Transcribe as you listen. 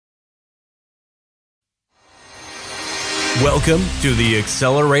Welcome to the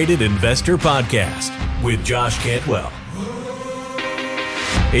Accelerated Investor Podcast with Josh Cantwell.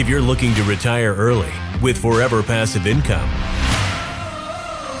 If you're looking to retire early with forever passive income,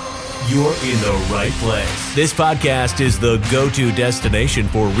 you're in the right place. This podcast is the go-to destination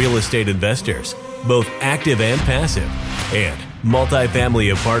for real estate investors, both active and passive, and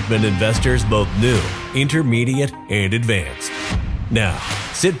multifamily apartment investors, both new, intermediate, and advanced. Now,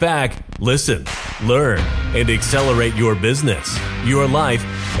 sit back, listen, learn, and accelerate your business, your life,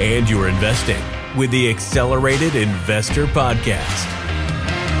 and your investing with the Accelerated Investor Podcast.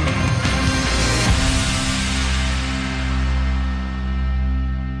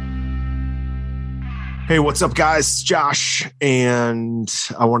 Hey, what's up, guys? It's Josh, and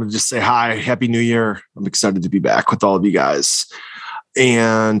I wanted to just say hi. Happy New Year. I'm excited to be back with all of you guys.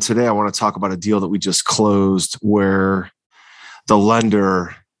 And today I want to talk about a deal that we just closed where the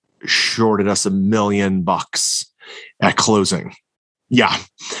lender shorted us $1 million at closing. Yeah.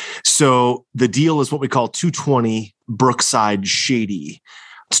 So the deal is what we call 220 Brookside Shady.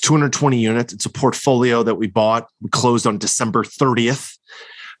 It's 220 units. It's a portfolio that we bought. We closed on December 30th,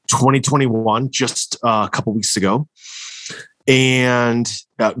 2021, just a couple weeks ago. And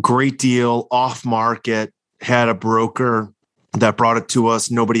a great deal, off market, had a broker that brought it to us.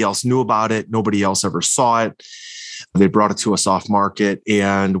 Nobody else knew about it. Nobody else ever saw it. They brought it to us off market,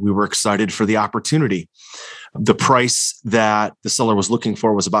 and we were excited for the opportunity. The price that the seller was looking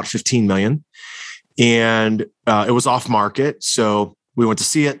for was about $15 million, and it was off market. So we went to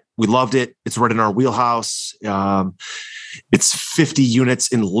see it. We loved it. It's right in our wheelhouse. It's 50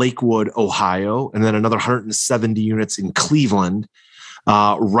 units in Lakewood, Ohio, and then another 170 units in Cleveland,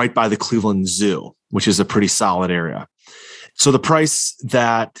 right by the Cleveland Zoo, which is a pretty solid area. So the price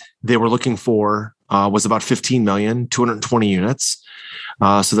that they were looking for was about $15 million, 220 units.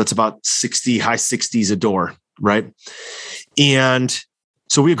 So that's about high 60s a door, right? And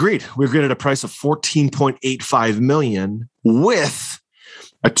so we agreed. We agreed at a price of $14.85 million with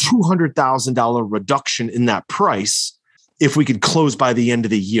a $200,000 reduction in that price if we could close by the end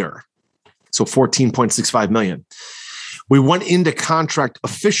of the year. So $14.65 million. We went into contract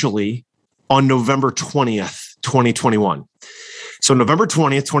officially on November 20th, 2021. So November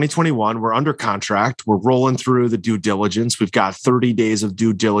 20th, 2021, we're under contract. We're rolling through the due diligence. We've got 30 days of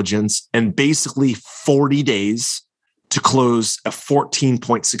due diligence and basically 40 days to close a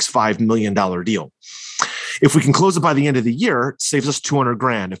 $14.65 million deal. If we can close it by the end of the year, it saves us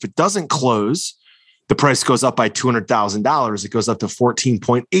 $200,000. If it doesn't close, the price goes up by $200,000. It goes up to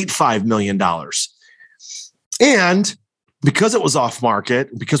 $14.85 million. And because it was off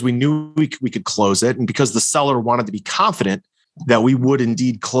market, because we knew we could close it, and because the seller wanted to be confident that we would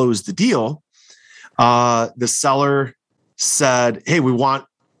indeed close the deal, the seller said, hey, we want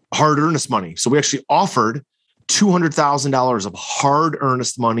hard earnest money. So we actually offered $200,000 of hard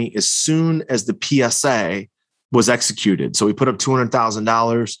earnest money as soon as the PSA was executed. So we put up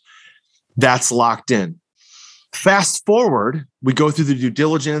 $200,000. That's locked in. Fast forward, we go through the due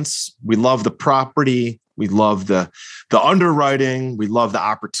diligence. We love the property. We love the underwriting. We love the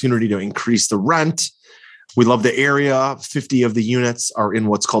opportunity to increase the rent. We love the area. 50 of the units are in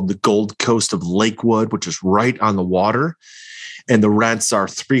what's called the Gold Coast of Lakewood, which is right on the water. And the rents are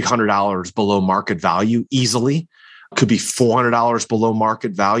 $300 below market value easily. Could be $400 below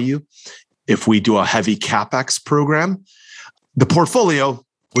market value if we do a heavy CapEx program. The portfolio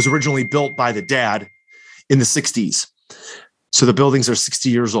was originally built by the dad in the 60s. So the buildings are 60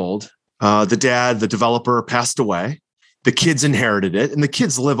 years old. The dad, the developer, passed away. The kids inherited it, and the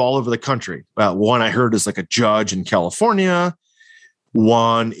kids live all over the country. One I heard is like a judge in California.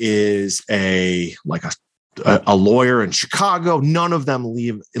 One is a lawyer in Chicago. None of them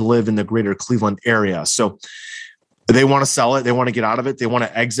live in the greater Cleveland area. So they want to sell it. They want to get out of it. They want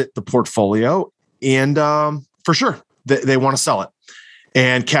to exit the portfolio. And for sure, they want to sell it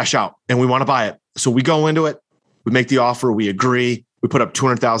and cash out. And we want to buy it. So we go into it. We make the offer. We agree. We put up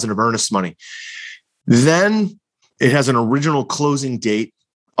 $200,000 of earnest money. Then it has an original closing date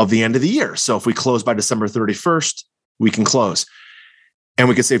of the end of the year. So if we close by December 31st, we can close and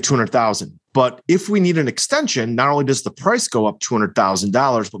we can save $200,000. But if we need an extension, not only does the price go up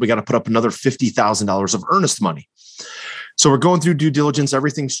 $200,000, but we got to put up another $50,000 of earnest money. So we're going through due diligence.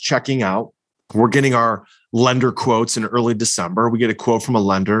 Everything's checking out. We're getting our lender quotes in early December. We get a quote from a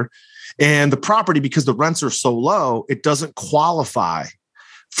lender, and the property, because the rents are so low, it doesn't qualify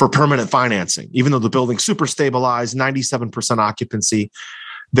for permanent financing, even though the building's super stabilized, 97% occupancy.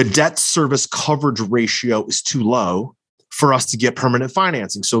 The debt service coverage ratio is too low for us to get permanent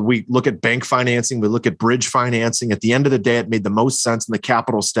financing. So we look at bank financing, we look at bridge financing. At the end of the day, it made the most sense in the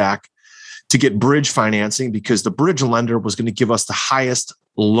capital stack to get bridge financing because the bridge lender was going to give us the highest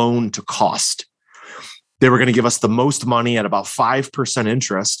loan to cost. They were going to give us the most money at about 5%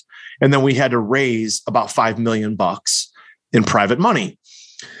 interest. And then we had to raise about $5 million in private money.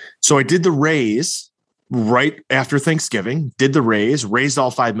 So I did the raise right after Thanksgiving, raised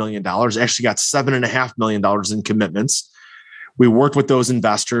all $5 million, actually got $7.5 million in commitments. We worked with those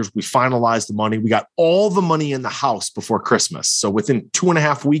investors. We finalized the money. We got all the money in the house before Christmas. So within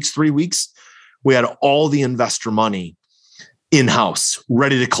 2.5 weeks, 3 weeks, we had all the investor money in-house,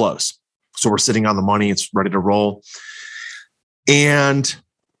 ready to close. So we're sitting on the money. It's ready to roll. And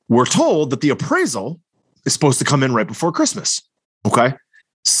we're told that the appraisal is supposed to come in right before Christmas. Okay.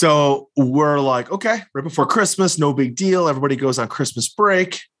 So we're like, okay, right before Christmas, no big deal. Everybody goes on Christmas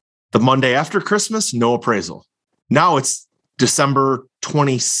break. The Monday after Christmas, no appraisal. Now it's December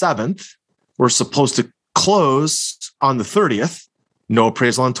 27th. We're supposed to close on the 30th. No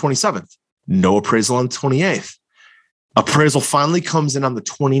appraisal on 27th. No appraisal on 28th. Appraisal finally comes in on the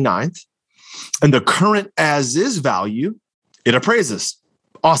 29th. And the current as-is value, it appraises.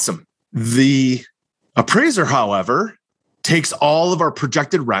 Awesome. The appraiser, however, takes all of our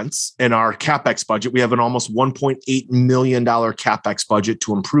projected rents and our CapEx budget. We have an almost $1.8 million CapEx budget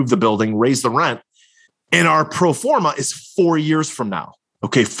to improve the building, raise the rent. And our pro forma is 4 years from now.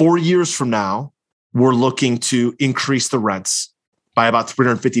 Okay, 4 years from now, we're looking to increase the rents by about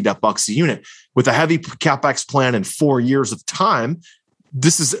 $350 a unit. With a heavy CapEx plan in 4 years of time,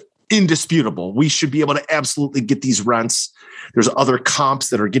 this is indisputable. We should be able to absolutely get these rents. There's other comps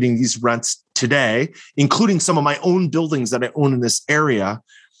that are getting these rents today, including some of my own buildings that I own in this area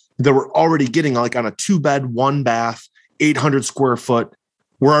that we're already getting, like on a 2-bed, 1-bath, 800 square foot.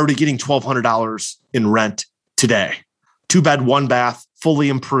 We're already getting $1,200 in rent today. 2-bed, 1-bath, fully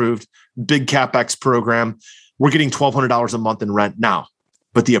improved, big CapEx program. We're getting $1,200 a month in rent now.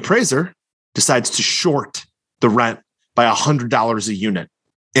 But the appraiser decides to short the rent by $100 a unit.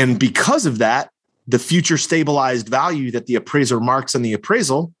 And because of that, the future stabilized value that the appraiser marks on the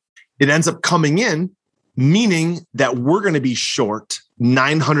appraisal, it ends up coming in, meaning that we're going to be short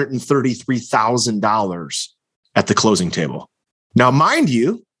 $933,000 at the closing table. Now, mind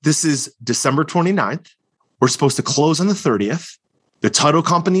you, this is December 29th. We're supposed to close on the 30th. The title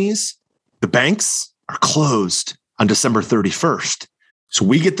companies, the banks are closed on December 31st. So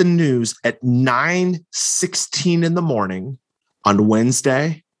we get the news at 9:16 in the morning on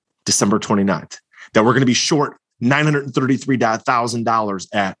Wednesday, December 29th, that we're going to be short $933,000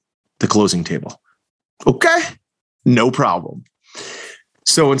 at the closing table. Okay, no problem.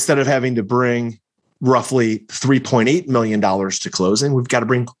 So instead of having to bring roughly $3.8 million to closing, we've got to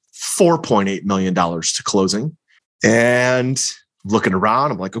bring $4.8 million to closing. And looking around,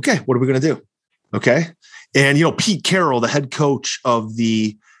 I'm like, okay, what are we going to do? Okay. And, Pete Carroll, the head coach of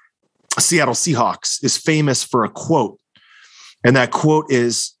the Seattle Seahawks, is famous for a quote. And that quote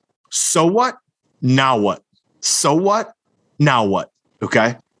is, so what? Now what? So what? Now what?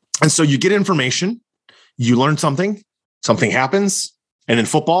 Okay. And so you get information, you learn something happens. And in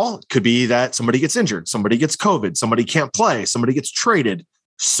football, it could be that somebody gets injured, somebody gets COVID, somebody can't play, somebody gets traded.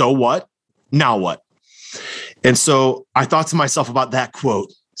 So what? Now what? And so I thought to myself about that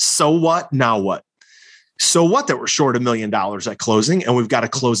quote. So what? Now what? So what that we're short $1 million at closing and we've got to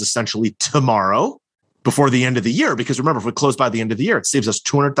close essentially tomorrow before the end of the year. Because remember, if we close by the end of the year, it saves us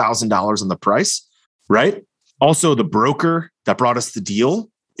 $200,000 on the price, right? Also, the broker that brought us the deal,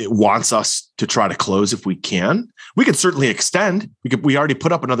 it wants us to try to close if we can. We could certainly extend. We already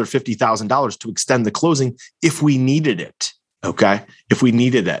put up another $50,000 to extend the closing if we needed it. Okay. If we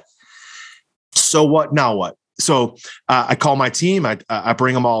needed it. So what? Now what? So I call my team. I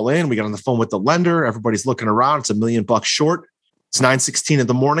bring them all in. We get on the phone with the lender. Everybody's looking around. It's $1 million short. It's 9:16 in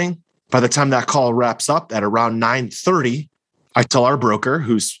the morning. By the time that call wraps up at around 9:30, I tell our broker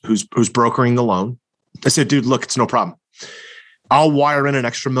who's brokering the loan, I said, dude, look, it's no problem. I'll wire in an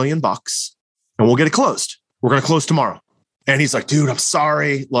extra $1 million and we'll get it closed. We're going to close tomorrow. And he's like, dude, I'm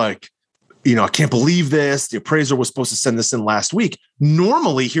sorry. I can't believe this. The appraiser was supposed to send this in last week.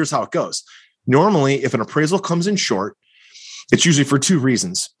 Normally, here's how it goes. Normally, if an appraisal comes in short, it's usually for two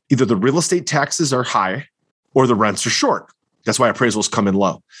reasons. Either the real estate taxes are high or the rents are short. That's why appraisals come in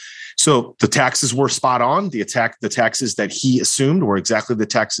low. So the taxes were spot on. The taxes that he assumed were exactly the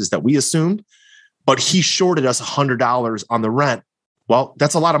taxes that we assumed, but he shorted us $100 on the rent. Well,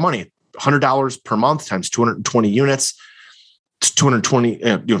 that's a lot of money. $100 per month times 220 units. It's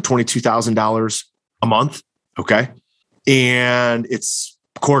 $22,000 a month. Okay. And it's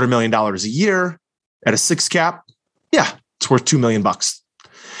 $250,000 a year at a 6 cap. Yeah. It's worth $2 million.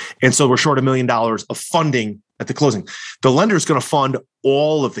 And so we're short $1 million of funding at the closing. The lender is going to fund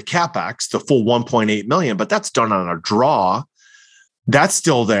all of the CapEx, the full 1.8 million, but that's done on a draw. That's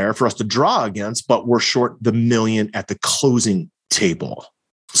still there for us to draw against, but we're short the million at the closing table.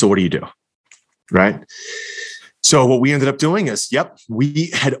 So what do you do? Right? So what we ended up doing is, we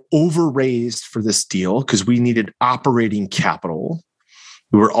had overraised for this deal because we needed operating capital.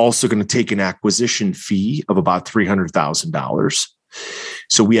 We were also going to take an acquisition fee of about $300,000.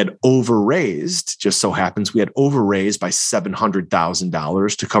 So we had overraised, just so happens we had overraised by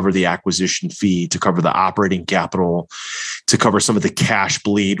 $700,000 to cover the acquisition fee, to cover the operating capital, to cover some of the cash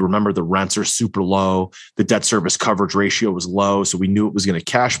bleed. Remember, the rents are super low. The debt service coverage ratio was low. So we knew it was going to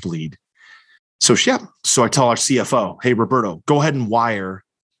cash bleed. So I tell our CFO, hey, Roberto, go ahead and wire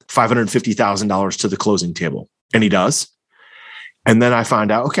 $550,000 to the closing table. And he does. And then I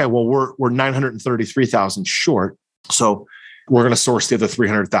find out, okay, well, we're $933,000 short. So we're going to source the other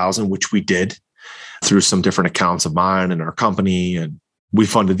 $300,000, which we did through some different accounts of mine and our company. And we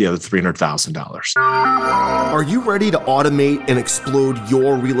funded the other $300,000. Are you ready to automate and explode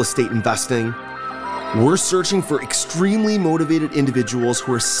your real estate investing? We're searching for extremely motivated individuals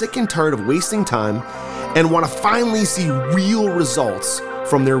who are sick and tired of wasting time and want to finally see real results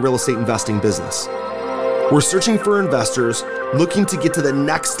from their real estate investing business. We're searching for investors looking to get to the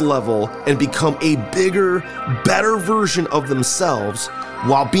next level and become a bigger, better version of themselves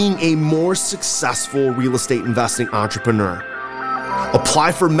while being a more successful real estate investing entrepreneur.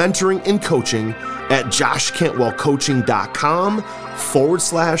 Apply for mentoring and coaching at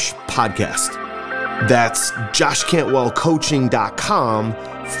joshcantwellcoaching.com/podcast. That's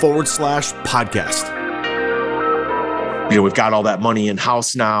joshcantwellcoaching.com/podcast. We've got all that money in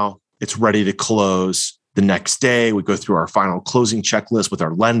house now. It's ready to close. The next day, we go through our final closing checklist with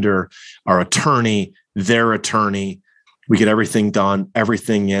our lender, our attorney, their attorney. We get everything done,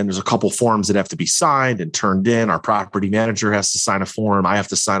 everything in. There's a couple forms that have to be signed and turned in. Our property manager has to sign a form. I have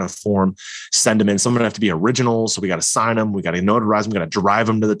to sign a form, send them in. Some of them have to be original. So we got to sign them. We got to notarize them. We got to drive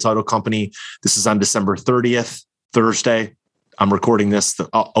them to the title company. This is on December 30th, Thursday. I'm recording this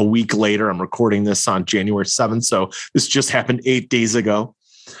a week later. I'm recording this on January 7th. So this just happened 8 days ago.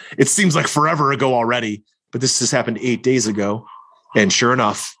 It seems like forever ago already, but this just happened 8 days ago. And sure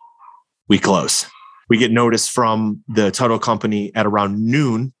enough, we close. We get notice from the title company at around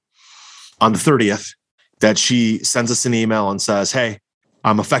noon on the 30th that she sends us an email and says, hey,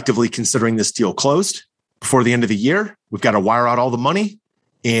 I'm effectively considering this deal closed before the end of the year. We've got to wire out all the money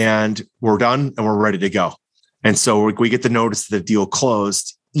and we're done and we're ready to go. And so we get the notice that the deal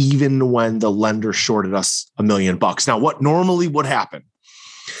closed even when the lender shorted us $1 million. Now, what normally would happen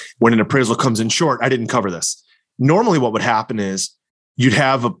when an appraisal comes in short, I didn't cover this. Normally what would happen is you'd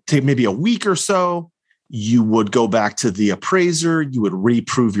have take maybe a week or so. You would go back to the appraiser. You would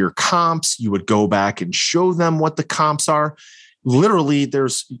reprove your comps. You would go back and show them what the comps are. Literally,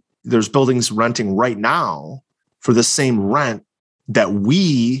 there's buildings renting right now for the same rent that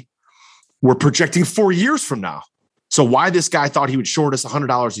we were projecting 4 years from now. So why this guy thought he would short us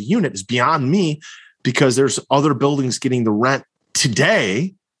 $100 a unit is beyond me, because there's other buildings getting the rent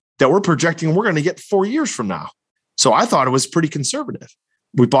today that we're projecting we're going to get 4 years from now. So I thought it was pretty conservative.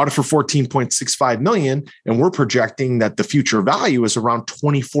 We bought it for $14.65 million, and we're projecting that the future value is around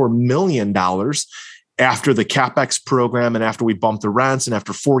 $24 million after the CapEx program and after we bump the rents and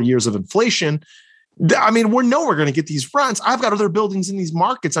after 4 years of inflation. I mean, we're going to get these rents. I've got other buildings in these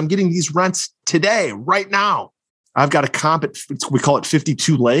markets. I'm getting these rents today, right now. I've got a comp at, we call it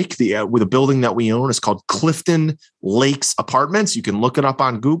 52 Lake, with a building that we own. It's called Clifton Lakes Apartments. You can look it up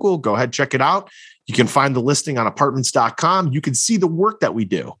on Google. Go ahead, check it out. You can find the listing on apartments.com. You can see the work that we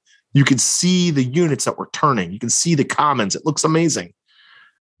do. You can see the units that we're turning. You can see the commons. It looks amazing.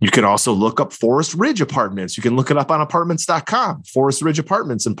 You can also look up Forest Ridge Apartments. You can look it up on apartments.com. Forest Ridge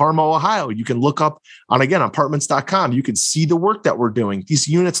Apartments in Parma, Ohio. You can look up on, again, apartments.com. You can see the work that we're doing. These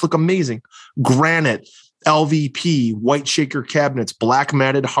units look amazing. Granite, LVP, white shaker cabinets, black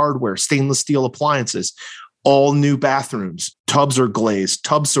matted hardware, stainless steel appliances, all new bathrooms. Tubs are glazed,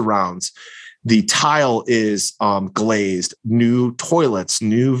 tub surrounds. The tile is glazed, new toilets,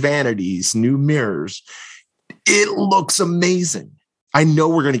 new vanities, new mirrors. It looks amazing. I know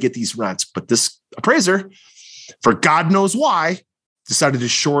we're going to get these rents, but this appraiser, for God knows why, decided to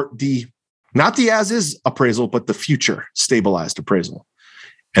short not the as-is appraisal, but the future stabilized appraisal.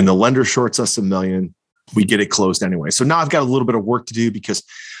 And the lender shorts us $1 million. We get it closed anyway. So now I've got a little bit of work to do because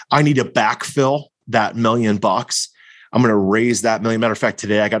I need to backfill that $1 million. I'm going to raise that $1 million. Matter of fact,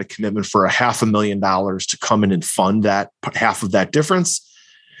 today I got a commitment for $500,000 to come in and fund that half of that difference.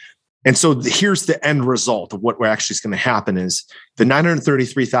 And so here's the end result of what actually is going to happen is the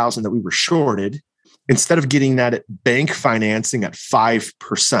 $933,000 that we were shorted instead of getting that at bank financing at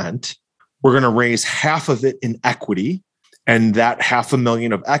 5%, we're going to raise half of it in equity. And that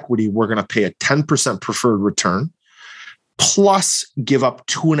 $500,000 of equity, we're going to pay a 10% preferred return, plus give up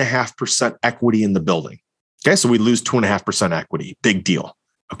 2.5% equity in the building. Okay, so we lose 2.5% equity. Big deal.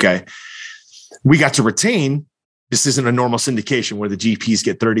 Okay, we got to retain. This isn't a normal syndication where the GPs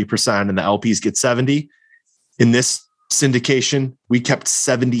get 30% and the LPs get 70%. In this syndication, we kept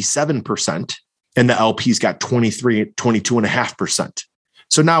 77% and the LPs got 22.5%.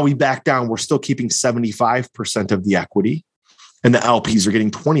 So now we back down. We're still keeping 75% of the equity and the LPs are getting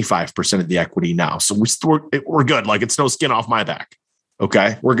 25% of the equity now. So we're good. Like, it's no skin off my back.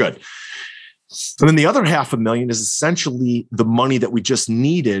 Okay, we're good. And then the other $500,000 is essentially the money that we just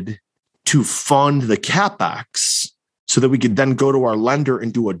needed to fund the CapEx so that we could then go to our lender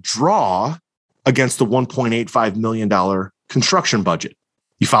and do a draw against the $1.85 million construction budget.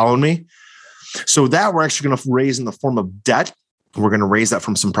 You following me? So that we're actually going to raise in the form of debt. We're going to raise that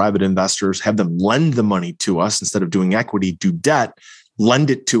from some private investors, have them lend the money to us instead of doing equity, do debt, lend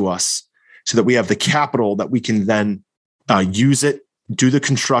it to us so that we have the capital that we can then use it, do the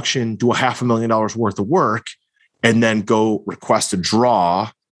construction, do a $500,000 worth of work, and then go request a draw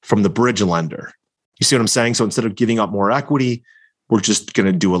from the bridge lender. You see what I'm saying? So instead of giving up more equity, we're just going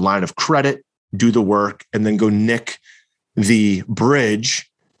to do a line of credit, do the work, and then go nick the bridge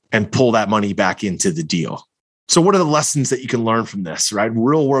and pull that money back into the deal. So what are the lessons that you can learn from this, right?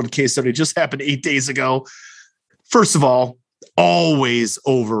 Real world case study just happened 8 days ago. First of all, always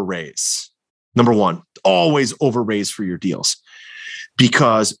overraise. Number one, always overraise for your deals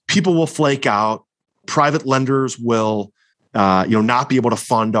because people will flake out. Private lenders will not be able to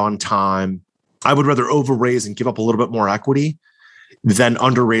fund on time. I would rather overraise and give up a little bit more equity than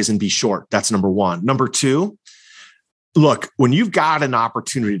underraise and be short. That's number one. Number two, look, when you've got an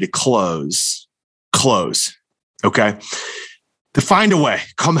opportunity to close. Okay. To find a way,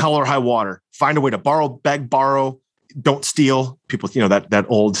 come hell or high water, find a way to borrow, beg, borrow, don't steal. People, that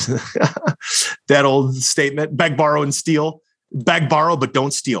old, that old statement, beg, borrow, and steal. Beg, borrow, but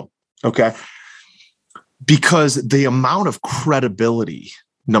don't steal. Okay. Because the amount of credibility,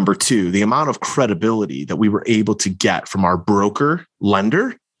 number two, the amount of credibility that we were able to get from our broker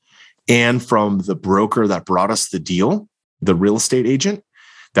lender and from the broker that brought us the deal, the real estate agent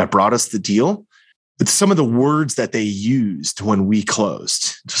that brought us the deal, it's some of the words that they used when we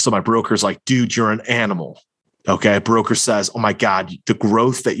closed. So my broker's like, dude, you're an animal. Okay. Broker says, oh my God, the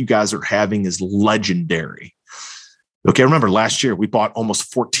growth that you guys are having is legendary. Okay. Remember last year, we bought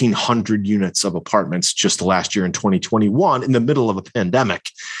almost 1,400 units of apartments just last year in 2021 in the middle of a pandemic.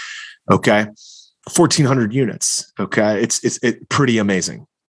 Okay. 1,400 units. Okay. It's pretty amazing.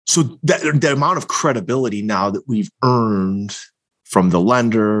 So the amount of credibility now that we've earned from the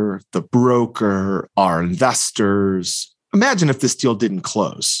lender, the broker, our investors. Imagine if this deal didn't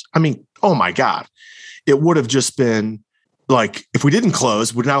close. I mean, oh my God, it would have just been like, if we didn't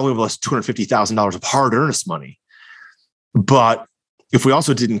close, we'd not only have lost $250,000 of hard earnest money, but if we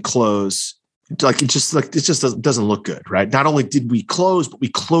also didn't close, it just doesn't look good, right? Not only did we close, but we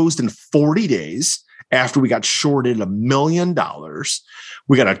closed in 40 days after we got shorted $1 million.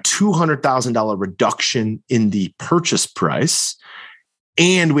 We got a $200,000 reduction in the purchase price.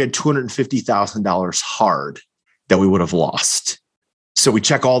 And we had $250,000 hard that we would have lost. So we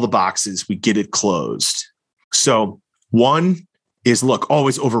check all the boxes, we get it closed. So one is, look,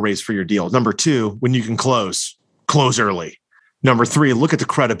 always overraise for your deal. Number two, when you can close early. Number three, look at the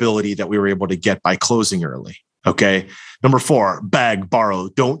credibility that we were able to get by closing early. Okay. Number four, beg, borrow,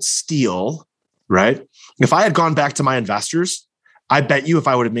 don't steal, right? If I had gone back to my investors, I bet you if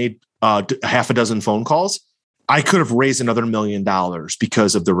I would have made half a dozen phone calls, I could have raised another $1 million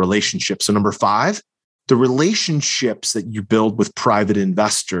because of the relationship. So number five, the relationships that you build with private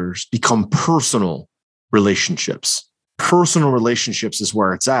investors become personal relationships. Personal relationships is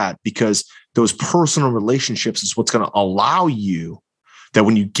where it's at because those personal relationships is what's going to allow you that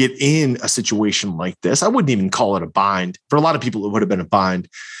when you get in a situation like this, I wouldn't even call it a bind. For a lot of people, it would have been a bind.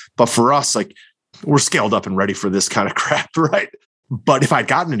 But for us, like, we're scaled up and ready for this kind of crap, right? But if I'd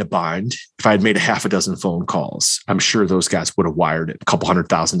gotten in a bind, if I had made a half a dozen phone calls, I'm sure those guys would have wired it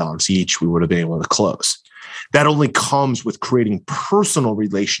 $200,000 each. We would have been able to close. That only comes with creating personal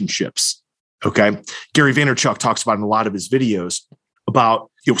relationships. Okay. Gary Vaynerchuk talks about in a lot of his videos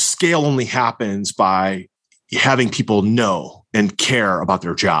about, scale only happens by having people know and care about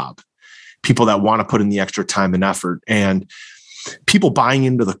their job. People that want to put in the extra time and effort, and people buying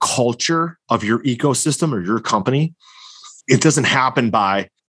into the culture of your ecosystem or your company. It doesn't happen by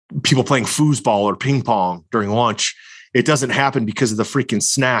people playing foosball or ping pong during lunch. It doesn't happen because of the freaking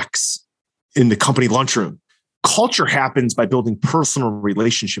snacks in the company lunchroom. Culture happens by building personal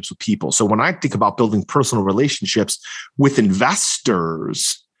relationships with people. So when I think about building personal relationships with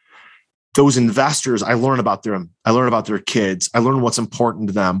investors, those investors, I learn about them. I learn about their kids. I learn what's important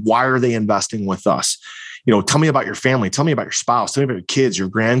to them. Why are they investing with us? Tell me about your family. Tell me about your spouse. Tell me about your kids, your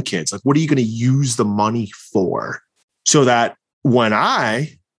grandkids. Like, what are you going to use the money for? So that when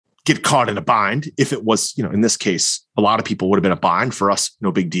I get caught in a bind, if it was, in this case, a lot of people would have been a bind. For us,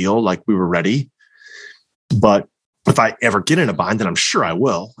 no big deal. Like, we were ready. But if I ever get in a bind, then I'm sure I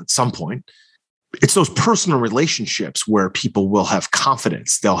will at some point. It's those personal relationships where people will have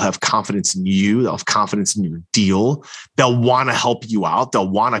confidence. They'll have confidence in you. They'll have confidence in your deal. They'll want to help you out. They'll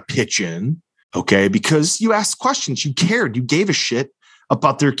want to pitch in, okay? Because you asked questions. You cared. You gave a shit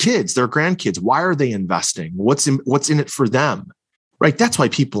about their kids, their grandkids. Why are they investing? What's in it for them, right? That's why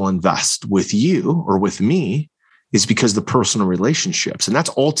people invest with you or with me, is because the personal relationships. And that's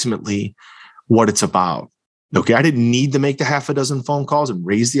ultimately what it's about. Okay. I didn't need to make the half a dozen phone calls and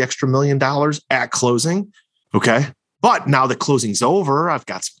raise the extra $1 million at closing. Okay. But now that closing's over, I've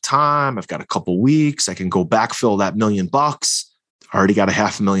got some time. I've got a couple weeks. I can go backfill that $1 million. I already got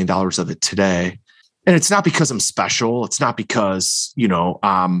 $500,000 of it today. And it's not because I'm special. It's not because,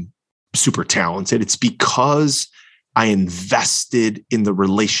 I'm super talented. It's because I invested in the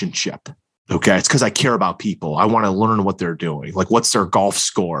relationship. Okay. It's because I care about people. I want to learn what they're doing. Like, what's their golf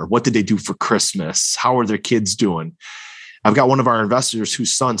score? What did they do for Christmas? How are their kids doing? I've got one of our investors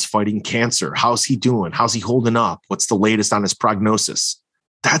whose son's fighting cancer. How's he doing? How's he holding up? What's the latest on his prognosis?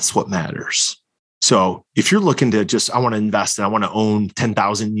 That's what matters. So if you're looking to I want to invest and I want to own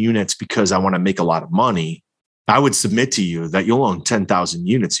 10,000 units because I want to make a lot of money, I would submit to you that you'll own 10,000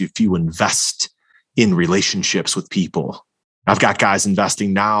 units if you invest in relationships with people. I've got guys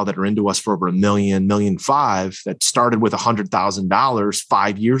investing now that are into us for over $1 million, $1.5 million that started with $100,000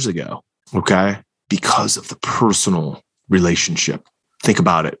 5 years ago. Okay. Because of the personal relationship. Think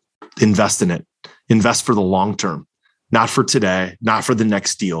about it. Invest in it. Invest for the long term, not for today, not for the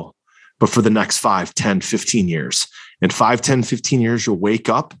next deal, but for the next 5, 10, 15 years. In 5, 10, 15 years, you'll wake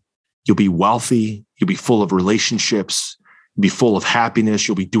up, you'll be wealthy, you'll be full of relationships, you'll be full of happiness,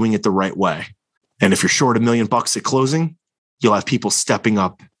 you'll be doing it the right way. And if you're short $1 million at closing, you'll have people stepping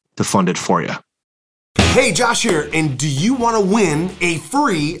up to fund it for you. Hey, Josh here, and do you want to win a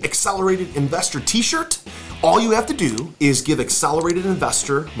free Accelerated Investor t-shirt? All you have to do is give Accelerated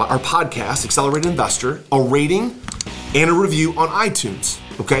Investor, our podcast, Accelerated Investor, a rating and a review on iTunes,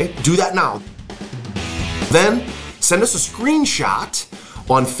 okay? Do that now. Then send us a screenshot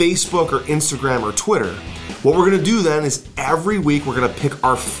on Facebook or Instagram or Twitter. What we're gonna do then is every week we're gonna pick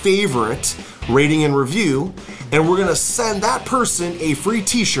our favorite rating and review, and we're gonna send that person a free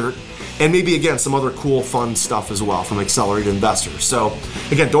t-shirt and maybe, again, some other cool, fun stuff as well from Accelerated Investors. So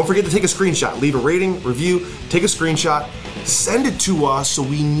again, don't forget to take a screenshot, leave a rating, review, take a screenshot, send it to us so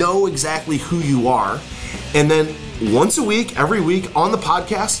we know exactly who you are. And then once a week, every week on the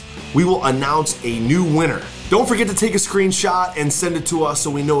podcast, we will announce a new winner. Don't forget to take a screenshot and send it to us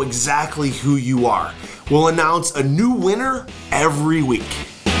so we know exactly who you are. We'll announce a new winner every week.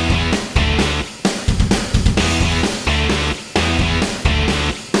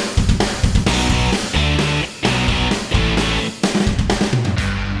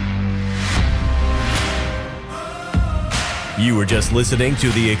 You were just listening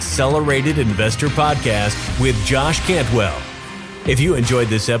to the Accelerated Investor Podcast with Josh Cantwell. If you enjoyed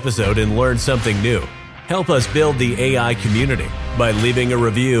this episode and learned something new, help us build the AI community by leaving a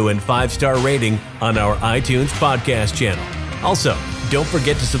review and 5-star rating on our iTunes podcast channel. Also, don't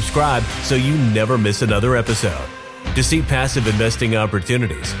forget to subscribe so you never miss another episode. To see passive investing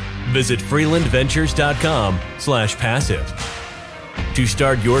opportunities, visit freelandventures.com/passive. To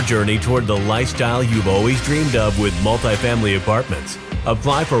start your journey toward the lifestyle you've always dreamed of with multifamily apartments,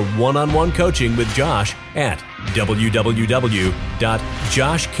 apply for one-on-one coaching with Josh at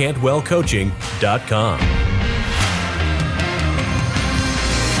www.joshcantwellcoaching.com.